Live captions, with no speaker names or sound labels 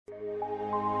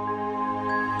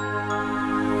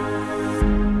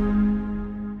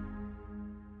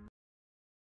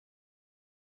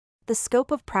The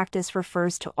scope of practice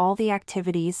refers to all the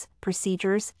activities,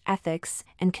 procedures, ethics,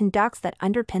 and conducts that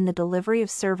underpin the delivery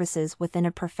of services within a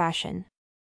profession.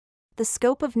 The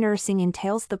scope of nursing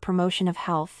entails the promotion of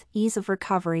health, ease of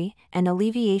recovery, and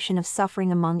alleviation of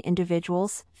suffering among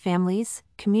individuals, families,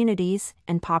 communities,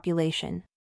 and population.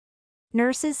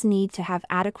 Nurses need to have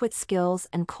adequate skills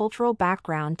and cultural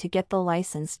background to get the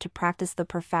license to practice the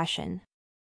profession.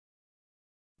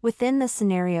 Within this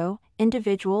scenario,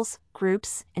 individuals,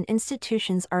 groups, and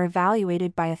institutions are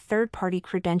evaluated by a third-party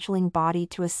credentialing body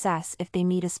to assess if they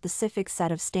meet a specific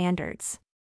set of standards.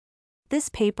 This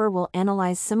paper will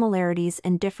analyze similarities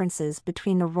and differences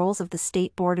between the roles of the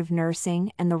State Board of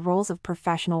Nursing and the roles of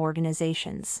professional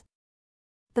organizations.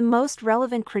 The most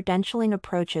relevant credentialing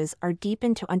approaches are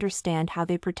deepened to understand how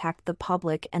they protect the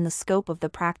public and the scope of the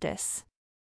practice.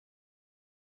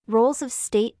 Roles of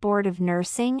State Board of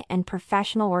Nursing and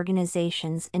professional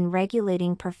organizations in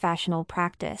regulating professional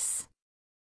practice.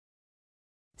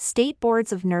 State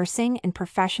boards of nursing and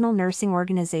professional nursing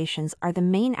organizations are the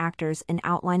main actors in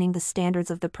outlining the standards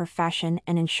of the profession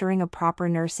and ensuring a proper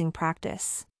nursing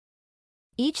practice.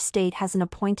 Each state has an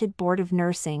appointed board of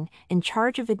nursing in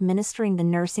charge of administering the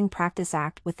Nursing Practice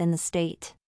Act within the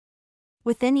state.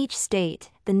 Within each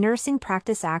state, the Nursing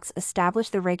Practice Acts establish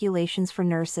the regulations for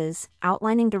nurses,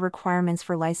 outlining the requirements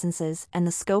for licenses and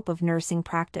the scope of nursing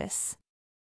practice.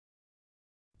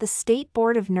 The State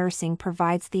Board of Nursing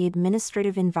provides the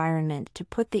administrative environment to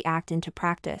put the Act into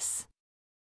practice.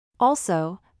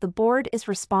 Also, the board is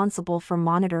responsible for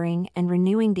monitoring and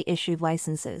renewing the issued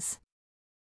licenses.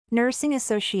 Nursing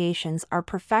associations are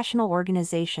professional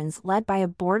organizations led by a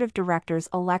board of directors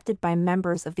elected by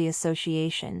members of the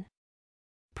association.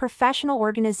 Professional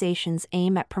organizations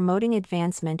aim at promoting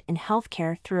advancement in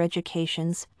healthcare through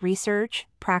educations, research,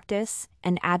 practice,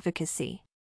 and advocacy.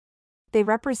 They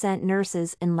represent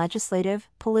nurses in legislative,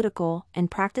 political, and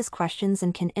practice questions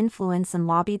and can influence and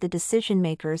lobby the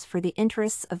decision-makers for the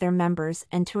interests of their members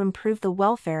and to improve the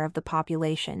welfare of the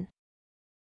population.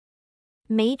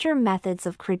 Major methods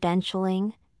of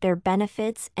credentialing, their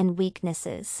benefits and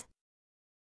weaknesses.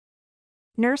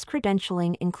 Nurse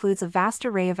credentialing includes a vast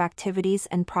array of activities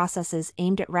and processes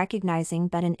aimed at recognizing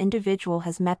that an individual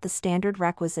has met the standard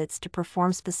requisites to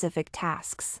perform specific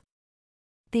tasks.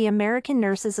 The American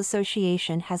Nurses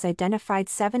Association has identified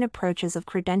 7 approaches of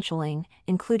credentialing,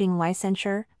 including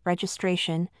licensure,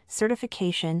 registration,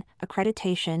 certification,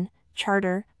 accreditation,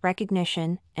 charter,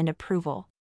 recognition, and approval.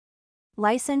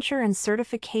 Licensure and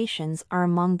certifications are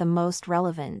among the most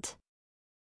relevant.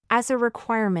 As a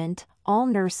requirement, all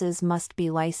nurses must be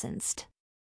licensed.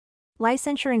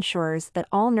 Licensure ensures that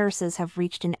all nurses have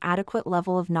reached an adequate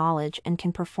level of knowledge and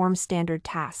can perform standard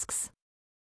tasks.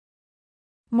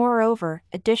 Moreover,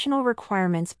 additional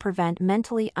requirements prevent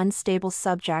mentally unstable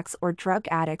subjects or drug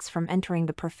addicts from entering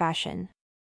the profession.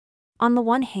 On the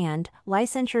one hand,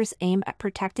 licensures aim at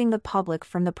protecting the public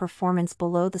from the performance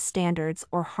below the standards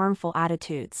or harmful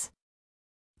attitudes.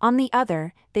 On the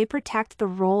other, they protect the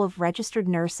role of registered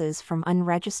nurses from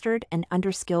unregistered and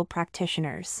underskilled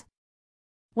practitioners.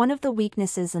 One of the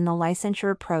weaknesses in the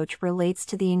licensure approach relates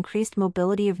to the increased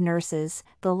mobility of nurses,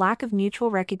 the lack of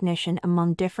mutual recognition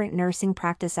among different nursing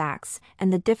practice acts,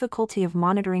 and the difficulty of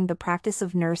monitoring the practice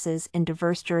of nurses in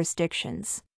diverse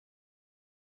jurisdictions.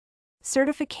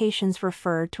 Certifications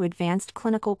refer to advanced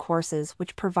clinical courses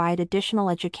which provide additional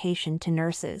education to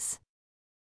nurses.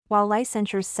 While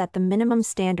licensures set the minimum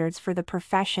standards for the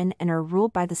profession and are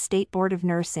ruled by the State Board of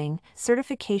Nursing,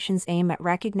 certifications aim at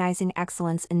recognizing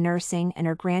excellence in nursing and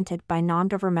are granted by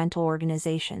non-governmental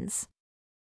organizations.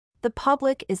 The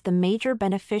public is the major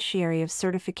beneficiary of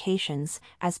certifications,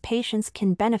 as patients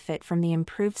can benefit from the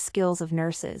improved skills of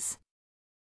nurses.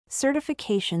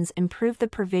 Certifications improve the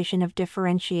provision of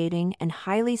differentiating and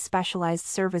highly specialized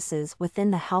services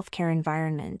within the healthcare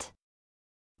environment.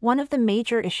 One of the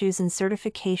major issues in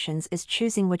certifications is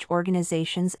choosing which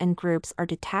organizations and groups are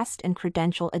to test and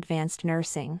credential advanced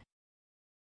nursing.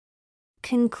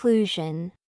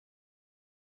 Conclusion.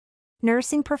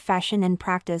 Nursing profession and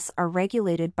practice are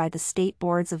regulated by the state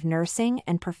boards of nursing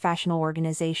and professional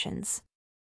organizations.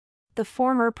 The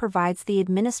former provides the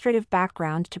administrative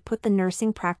background to put the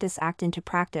Nursing Practice Act into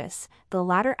practice, the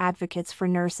latter advocates for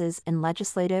nurses in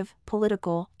legislative,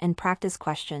 political, and practice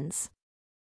questions.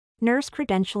 Nurse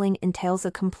credentialing entails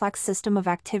a complex system of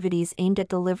activities aimed at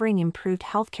delivering improved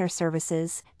healthcare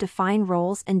services, define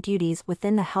roles and duties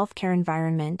within the healthcare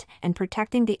environment, and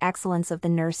protecting the excellence of the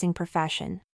nursing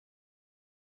profession.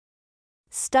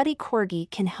 Study Corgi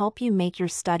can help you make your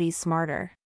studies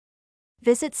smarter.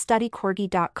 Visit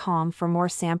studycorgi.com for more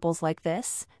samples like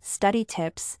this, study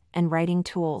tips, and writing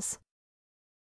tools.